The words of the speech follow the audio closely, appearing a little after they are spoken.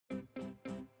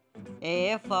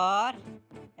A for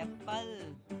apple.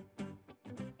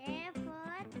 A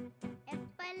for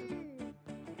apple.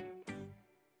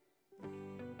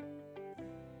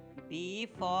 B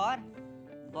for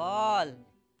ball.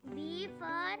 B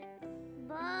for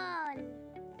ball.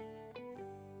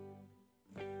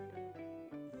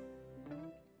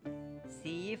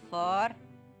 C for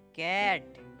cat.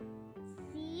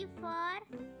 C for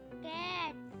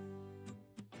cat.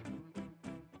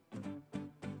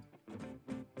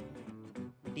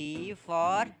 D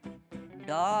for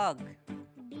dog.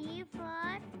 D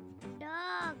for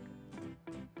dog.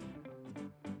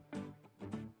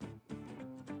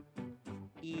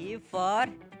 E for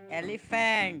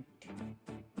elephant.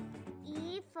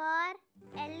 E for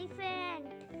elephant.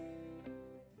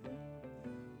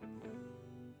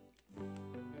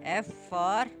 F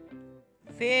for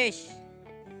fish.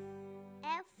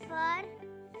 F for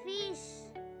fish.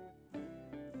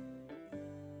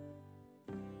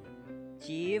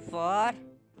 G for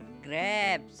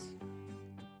grapes.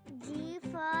 G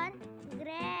for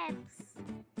grapes.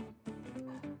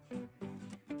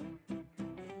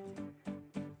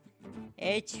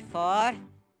 H for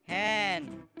hen.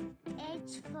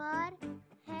 H for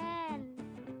hen.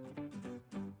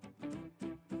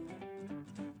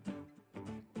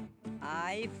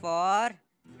 I for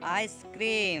ice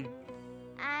cream.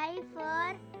 I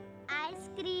for ice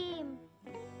cream.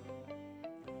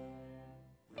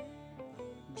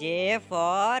 J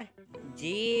for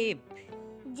jeep.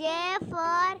 J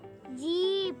for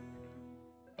jeep.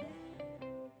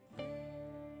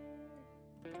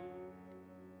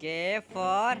 K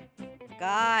for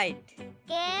kite.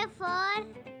 K for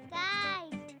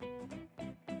kite.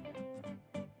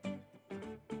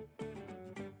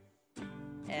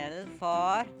 L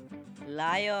for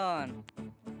lion.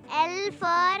 L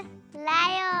for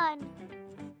lion.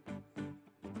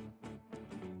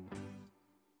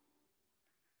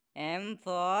 M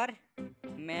for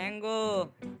mango.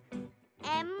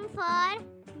 M for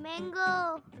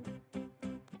mango.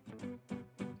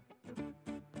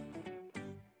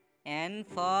 N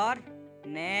for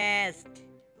nest.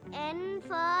 N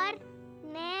for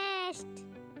nest.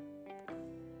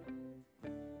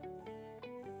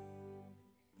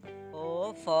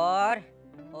 O for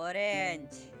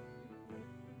orange.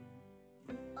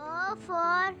 O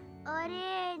for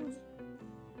orange.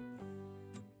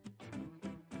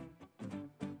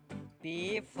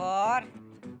 P for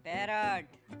parrot.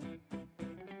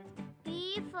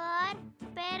 P for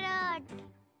parrot.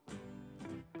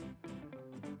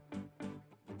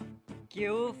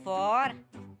 Q for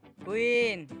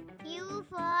queen. Q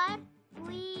for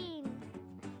queen.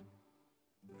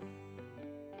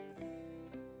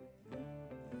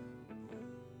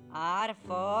 R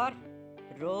for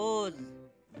rose.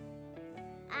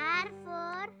 R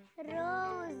for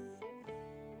rose.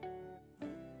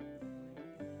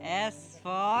 S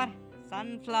for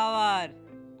sunflower.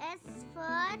 S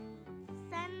for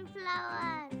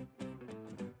sunflower.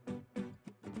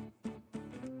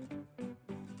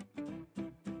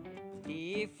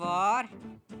 T for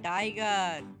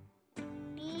tiger.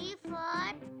 T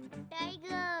for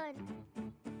tiger.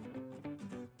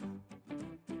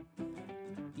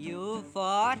 U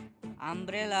for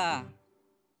umbrella.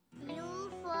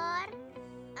 U for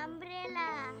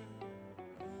umbrella.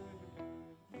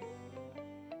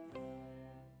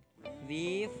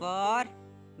 V for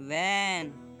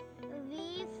van.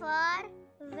 V for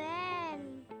van.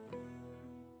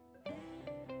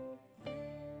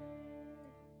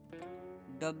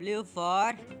 W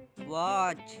for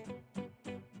watch.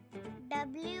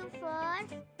 W for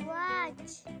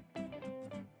watch.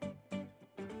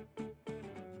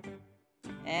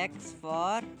 X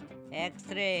for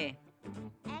X-ray.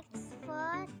 X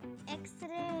for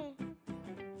X-ray.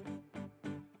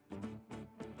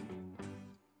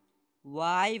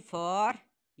 Y for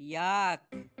yak.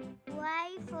 Y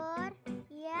for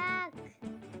yak.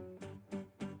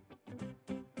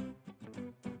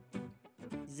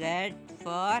 Z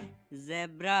for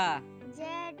zebra. Z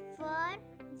for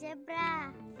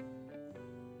zebra.